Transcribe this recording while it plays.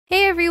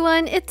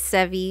everyone, it's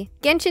Sevi.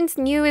 Genshin's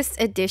newest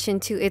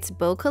addition to its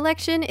bow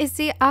collection is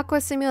the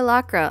Aqua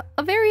Simulacra,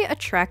 a very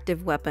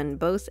attractive weapon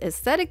both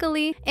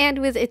aesthetically and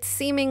with its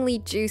seemingly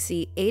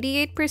juicy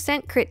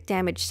 88% crit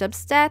damage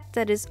substat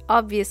that is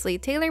obviously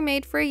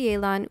tailor-made for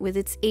Yelan with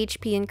its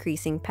HP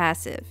increasing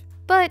passive.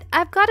 But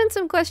I've gotten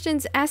some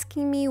questions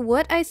asking me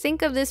what I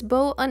think of this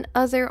bow on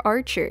other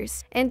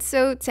archers. And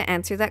so to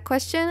answer that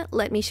question,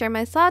 let me share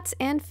my thoughts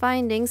and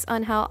findings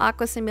on how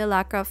Aqua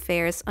Simulacra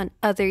fares on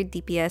other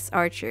DPS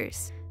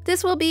archers.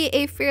 This will be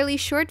a fairly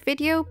short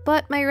video,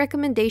 but my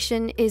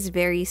recommendation is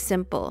very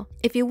simple.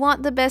 If you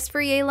want the best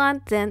for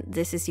Yelan, then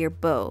this is your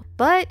bow.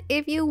 But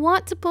if you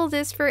want to pull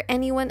this for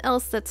anyone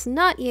else that's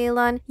not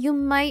Yelan, you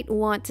might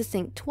want to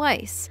think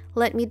twice.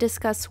 Let me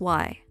discuss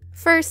why.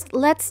 First,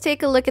 let's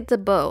take a look at the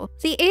bow.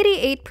 The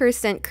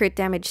 88% crit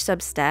damage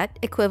substat,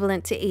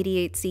 equivalent to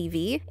 88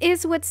 CV,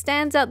 is what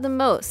stands out the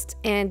most,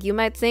 and you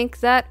might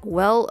think that,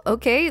 well,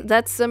 okay,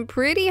 that's some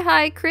pretty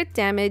high crit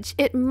damage,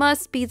 it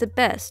must be the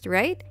best,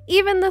 right?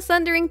 Even the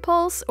Thundering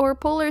Pulse or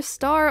Polar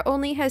Star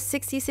only has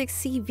 66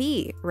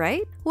 CV,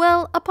 right?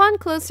 Well, upon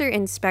closer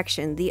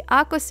inspection, the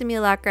Aqua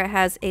Simulacra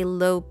has a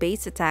low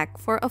base attack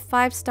for a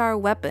 5-star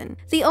weapon.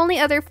 The only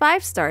other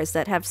 5-stars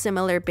that have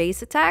similar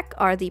base attack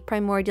are the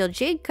Primordial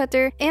Jade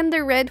Cutter and the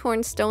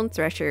Redhorn Stone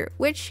Thresher,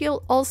 which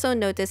you'll also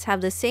notice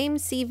have the same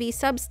CV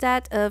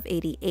substat of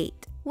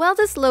 88. While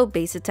this low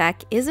base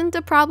attack isn't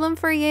a problem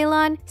for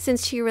Yelan,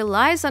 since she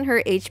relies on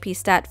her HP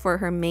stat for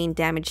her main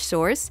damage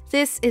source,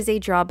 this is a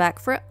drawback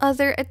for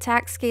other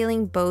attack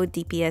scaling bow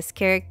DPS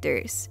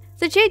characters.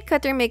 The Jade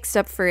Cutter makes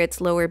up for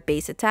its lower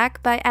base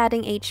attack by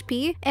adding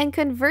HP and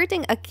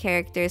converting a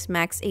character's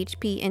max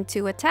HP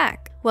into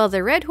attack, while the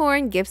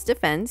Redhorn gives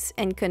defense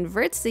and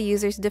converts the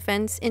user's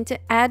defense into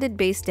added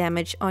base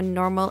damage on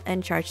normal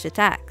and charged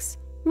attacks.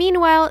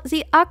 Meanwhile,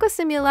 the Aqua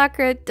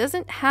Simulacra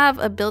doesn't have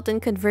a built-in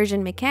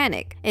conversion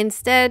mechanic.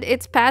 Instead,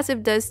 its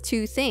passive does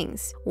two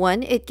things.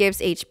 One, it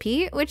gives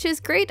HP, which is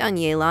great on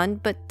Yelan,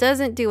 but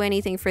doesn't do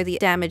anything for the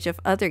damage of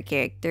other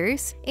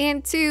characters.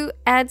 And two,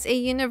 adds a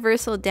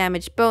universal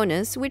damage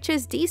bonus, which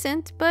is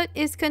decent, but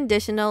is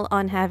conditional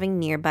on having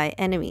nearby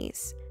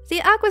enemies.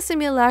 The Aqua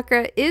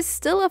Simulacra is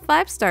still a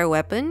 5-star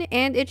weapon,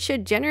 and it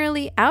should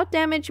generally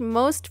outdamage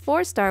most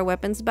 4-star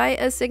weapons by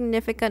a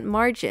significant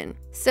margin.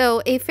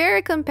 So a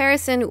fair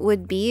comparison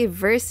would be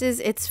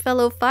versus its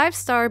fellow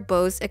 5-star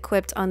bows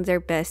equipped on their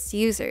best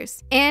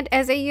users. And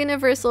as a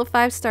universal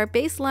 5-star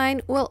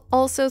baseline, we'll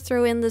also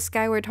throw in the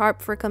Skyward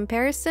Harp for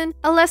comparison,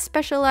 a less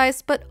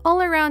specialized but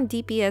all-around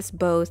DPS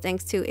bow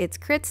thanks to its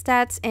crit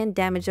stats and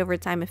damage over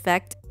time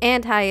effect,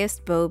 and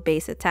highest bow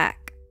base attack.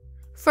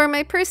 For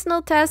my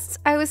personal tests,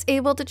 I was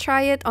able to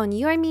try it on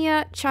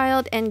Yoimiya,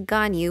 Childe, and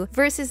Ganyu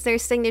versus their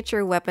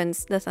signature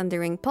weapons, the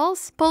Thundering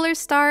Pulse, Polar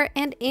Star,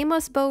 and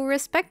Amos Bow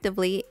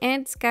respectively,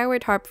 and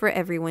Skyward Harp for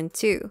everyone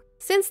too.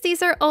 Since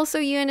these are also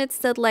units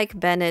that like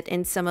Bennett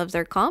in some of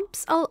their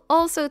comps, I'll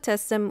also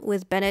test them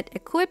with Bennett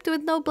equipped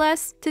with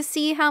Noblesse to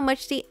see how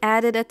much the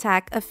added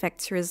attack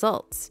affects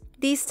results.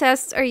 These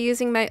tests are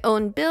using my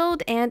own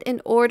build, and in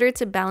order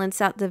to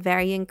balance out the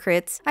varying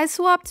crits, I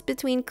swapped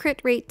between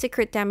crit rate to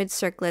crit damage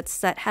circlets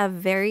that have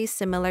very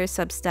similar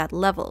substat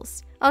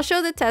levels. I'll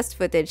show the test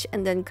footage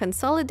and then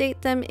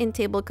consolidate them in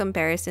table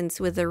comparisons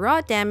with the raw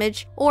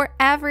damage or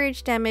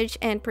average damage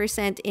and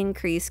percent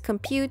increase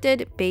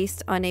computed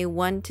based on a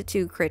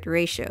 1:2 crit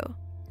ratio.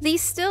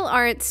 These still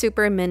aren't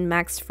super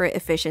min-maxed for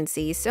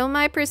efficiency, so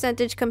my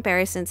percentage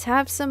comparisons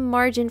have some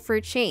margin for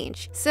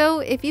change.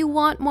 So if you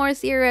want more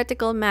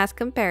theoretical math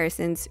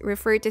comparisons,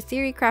 refer to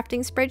theory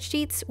crafting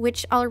spreadsheets,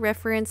 which I'll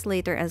reference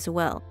later as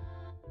well.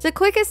 The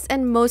quickest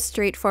and most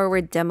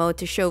straightforward demo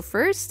to show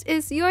first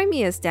is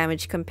Yoimiya's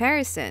damage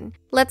comparison.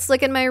 Let's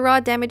look at my raw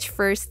damage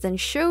first, then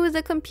show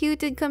the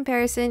computed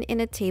comparison in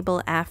a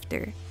table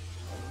after.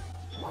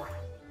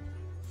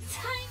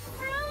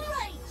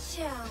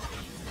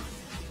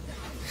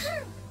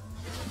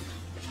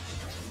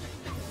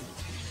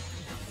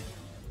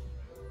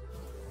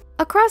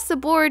 Across the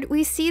board,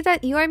 we see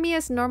that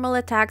Yoimiya's normal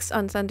attacks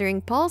on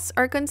Thundering Pulse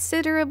are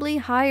considerably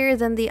higher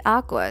than the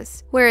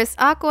Aqua's, whereas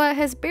Aqua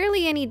has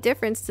barely any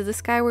difference to the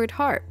Skyward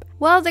Harp.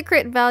 While the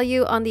crit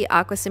value on the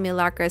Aqua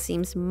Simulacra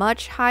seems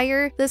much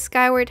higher, the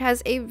Skyward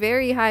has a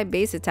very high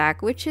base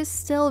attack, which is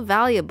still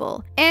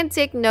valuable. And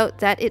take note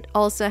that it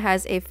also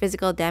has a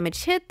physical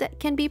damage hit that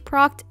can be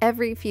procced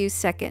every few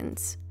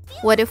seconds.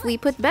 What if we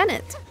put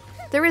Bennett?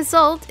 The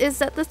result is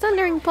that the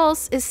Thundering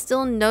Pulse is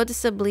still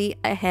noticeably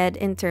ahead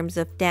in terms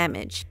of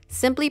damage.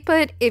 Simply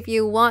put, if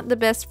you want the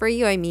best for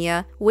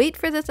Yoimiya, wait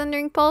for the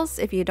Thundering Pulse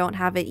if you don't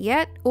have it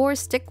yet, or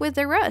stick with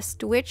the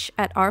rest, which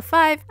at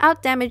R5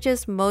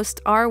 outdamages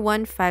most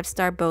R1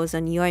 5-star bows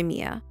on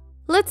Yoimiya.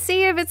 Let's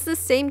see if it's the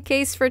same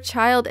case for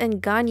Childe and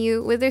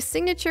Ganyu with their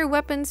signature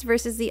weapons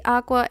versus the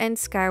Aqua and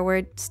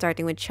Skyward,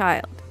 starting with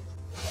Childe.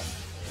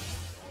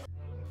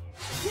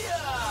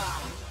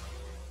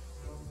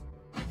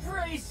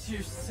 Brace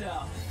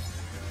yourself.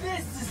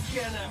 This is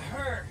gonna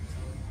hurt.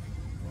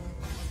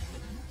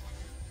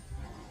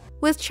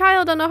 With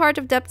Childe on a Heart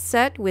of Depth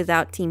set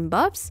without team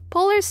buffs,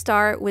 Polar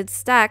Star with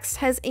stacks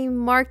has a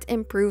marked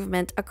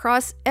improvement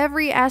across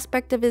every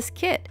aspect of his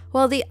kit,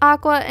 while the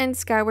Aqua and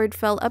Skyward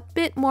fell a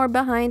bit more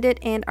behind it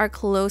and are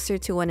closer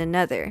to one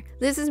another.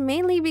 This is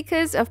mainly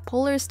because of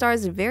Polar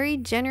Star's very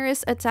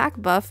generous attack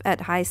buff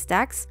at high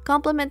stacks,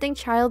 complementing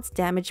Childe's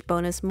damage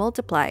bonus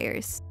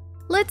multipliers.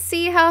 Let's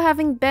see how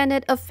having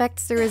Bennett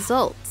affects the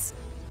results.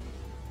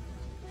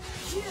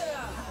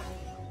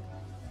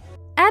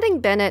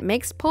 Adding Bennett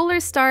makes Polar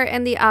Star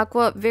and the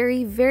Aqua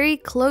very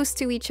close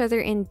to each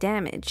other in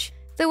damage.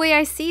 The way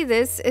I see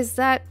this is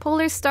that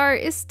Polar Star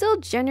is still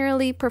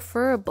generally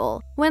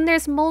preferable. When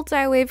there's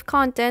multi-wave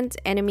content,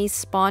 enemy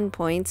spawn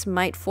points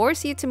might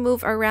force you to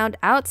move around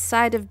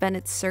outside of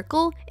Bennett's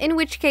circle, in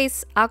which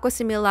case Aqua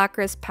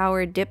Simulacra's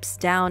power dips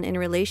down in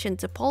relation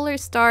to Polar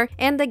Star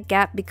and the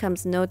gap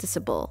becomes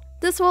noticeable.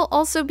 This will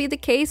also be the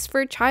case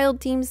for Childe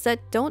teams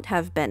that don't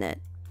have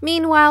Bennett.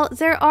 Meanwhile,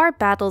 there are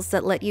battles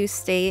that let you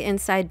stay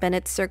inside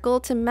Bennett's circle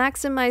to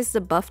maximize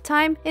the buff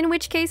time, in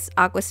which case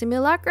Aqua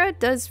Simulacra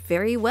does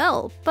very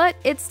well, but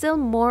it's still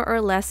more or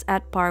less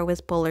at par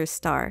with Polar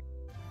Star.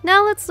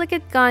 Now let's look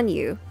at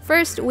Ganyu.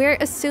 First, we're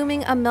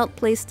assuming a melt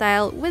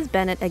playstyle with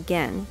Bennett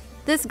again.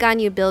 This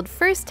Ganyu build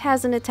first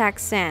has an attack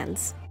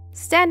sans.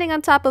 Standing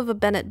on top of a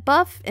Bennett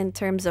buff in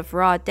terms of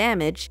raw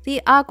damage,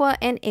 the Aqua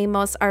and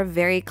Amos are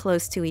very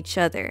close to each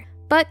other.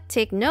 But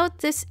take note,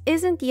 this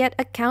isn't yet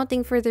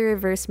accounting for the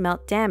reverse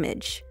melt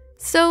damage.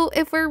 So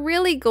if we're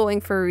really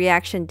going for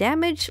reaction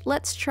damage,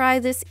 let's try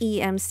this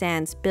EM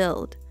Sans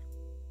build.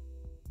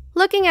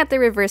 Looking at the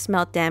reverse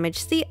melt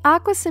damage, the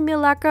Aqua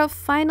Simulacra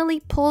finally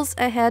pulls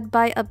ahead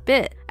by a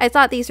bit. I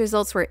thought these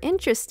results were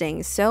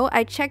interesting, so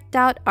I checked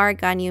out our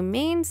Ganyu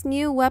main's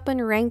new weapon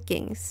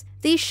rankings.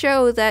 These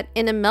show that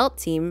in a melt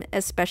team,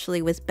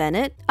 especially with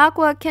Bennett,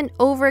 Aqua can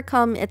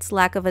overcome its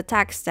lack of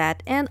attack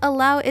stat and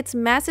allow its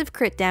massive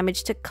crit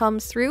damage to come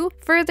through,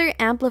 further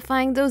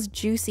amplifying those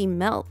juicy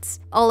melts.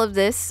 All of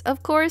this,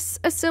 of course,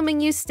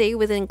 assuming you stay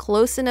within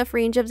close enough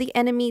range of the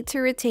enemy to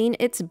retain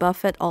its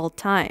buff at all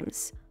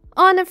times.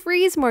 On a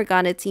Freeze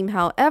Morgana team,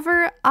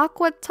 however,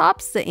 Aqua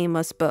tops the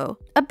Amos Bow.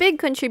 A big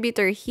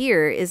contributor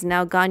here is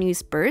now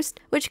Ganyu's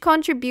Burst, which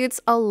contributes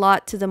a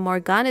lot to the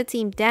Morgana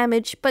team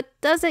damage but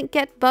doesn't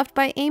get buffed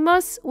by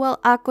Amos, while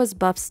Aqua's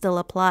buff still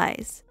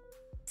applies.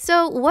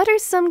 So what are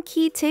some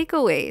key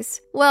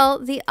takeaways? Well,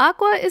 the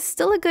Aqua is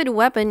still a good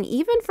weapon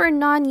even for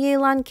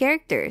non-Yelan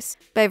characters.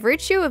 By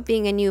virtue of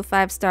being a new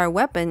 5-star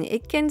weapon,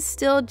 it can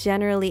still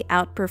generally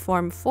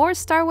outperform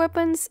 4-star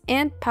weapons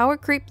and power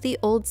creep the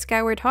old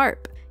Skyward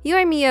Harp.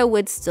 Yoimiya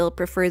would still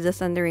prefer the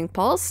Thundering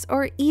Pulse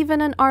or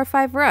even an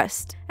R5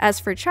 Rust. As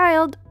for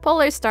Childe,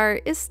 Polar Star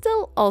is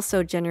still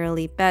also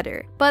generally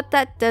better, but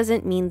that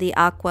doesn't mean the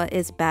Aqua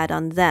is bad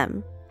on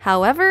them.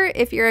 However,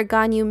 if you're a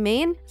Ganyu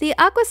main, the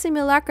Aqua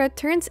Simulacra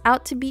turns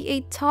out to be a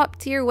top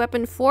tier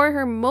weapon for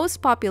her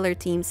most popular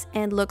teams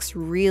and looks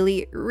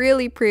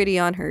really pretty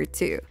on her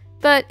too.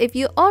 But if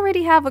you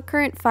already have a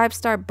current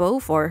 5-star bow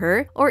for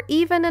her, or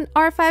even an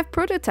R5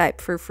 prototype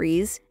for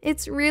Freeze,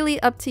 it's really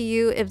up to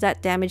you if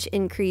that damage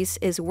increase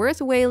is worth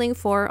wailing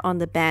for on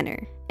the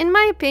banner. In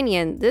my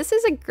opinion, this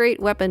is a great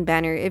weapon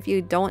banner if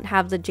you don't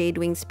have the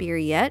Jadewing Spear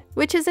yet,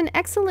 which is an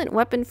excellent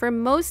weapon for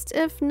most,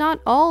 if not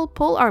all,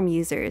 polearm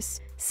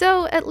users.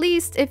 So at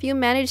least if you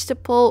manage to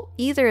pull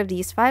either of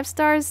these 5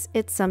 stars,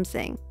 it's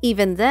something.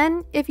 Even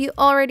then, if you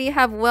already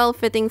have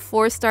well-fitting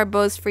 4-star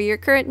bows for your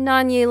current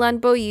non-Yelan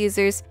bow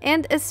users,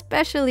 and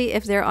especially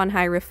if they're on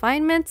high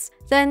refinements,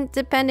 then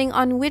depending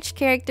on which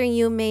character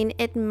you main,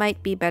 it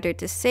might be better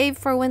to save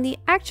for when the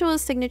actual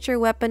signature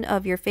weapon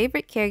of your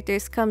favorite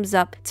characters comes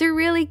up to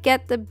really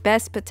get the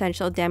best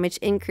potential damage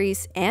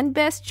increase and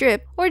best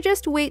drip, or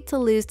just wait to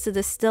lose to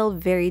the still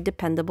very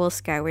dependable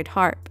Skyward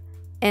Harp.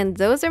 And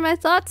those are my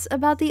thoughts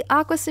about the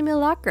Aqua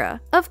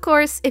Simulacra. Of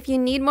course, if you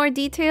need more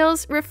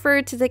details,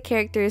 refer to the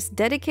character's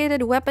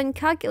dedicated weapon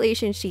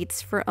calculation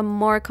sheets for a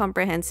more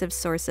comprehensive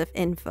source of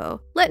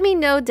info. Let me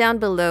know down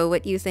below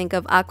what you think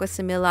of Aqua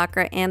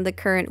Simulacra and the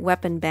current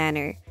weapon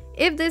banner.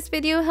 If this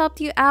video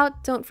helped you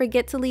out, don't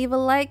forget to leave a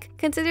like,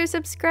 consider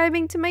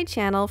subscribing to my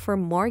channel for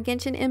more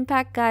Genshin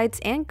Impact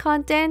guides and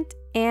content,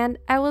 and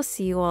I will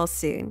see you all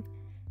soon.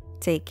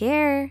 Take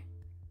care!